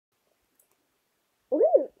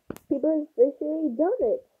neighbors literally done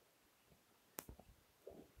it.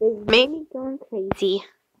 They made me going crazy.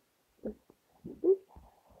 This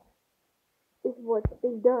is what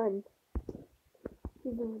they've done.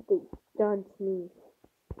 This is what they've done to me.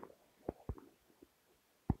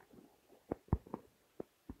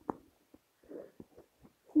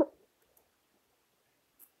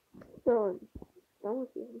 Done with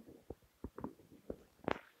you.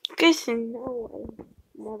 Guys, no, I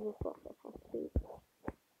never thought of that.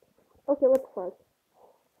 Okay, what the fuck?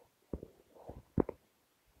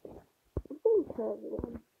 I'm going to tell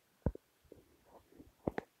everyone.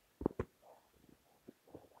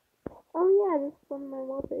 Oh yeah, this is one of my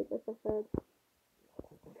wallpapers I've heard.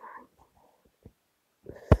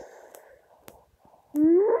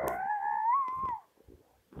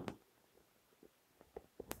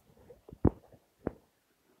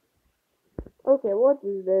 Okay, what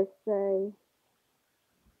does this say?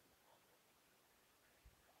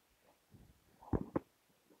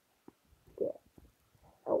 Get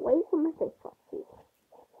away from my face, Foxy.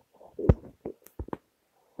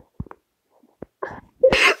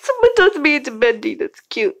 Someone told me it's Bendy, that's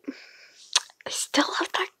cute. I still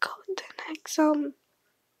love that golden X,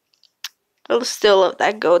 I still love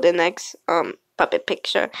that golden X, puppet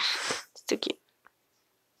picture. It's too cute.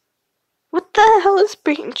 What the hell is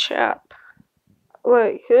Springtrap?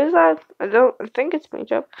 Wait, who is that? I think it's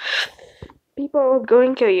Springtrap. People are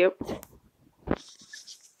going to you.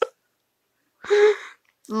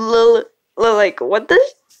 Like, what the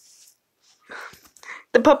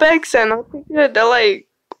puppet accent? I think they're like,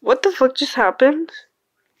 what the fuck just happened?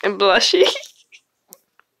 And blushy.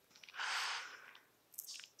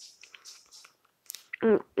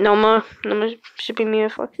 No more shipping me a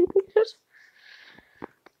Foxy pictures.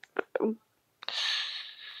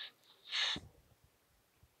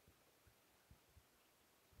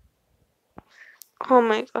 Oh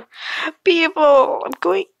my god. People, I'm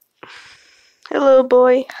going. Hello,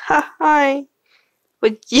 boy. Hi.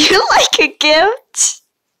 Would you like a gift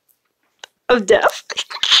of death?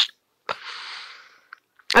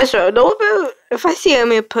 I sure don't know if I see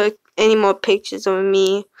any more pictures of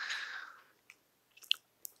me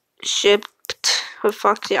shipped with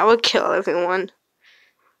Foxy, I would kill everyone.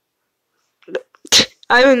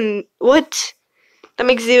 What? That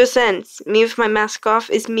makes zero sense. Me with my mask off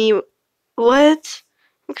is me. What?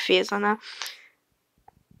 I'm confused on that.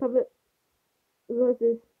 Puppet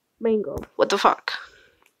versus Mango. What the fuck?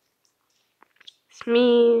 It's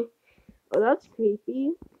me. Oh, that's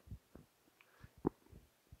creepy.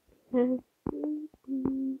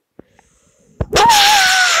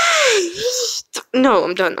 No,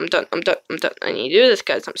 I'm done. I need to do this,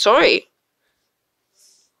 guys. I'm sorry.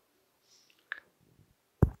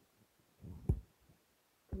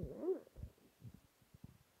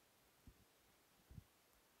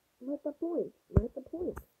 I'm at the point.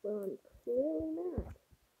 Well, I'm clearly mad.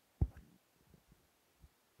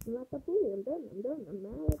 I'm at the point. I'm done. I'm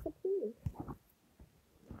mad at the point.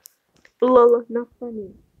 Lol, not funny.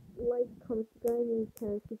 Like, comment, subscribe, and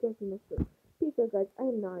share, suggesting this. Peace out, guys. I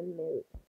am not in the mood.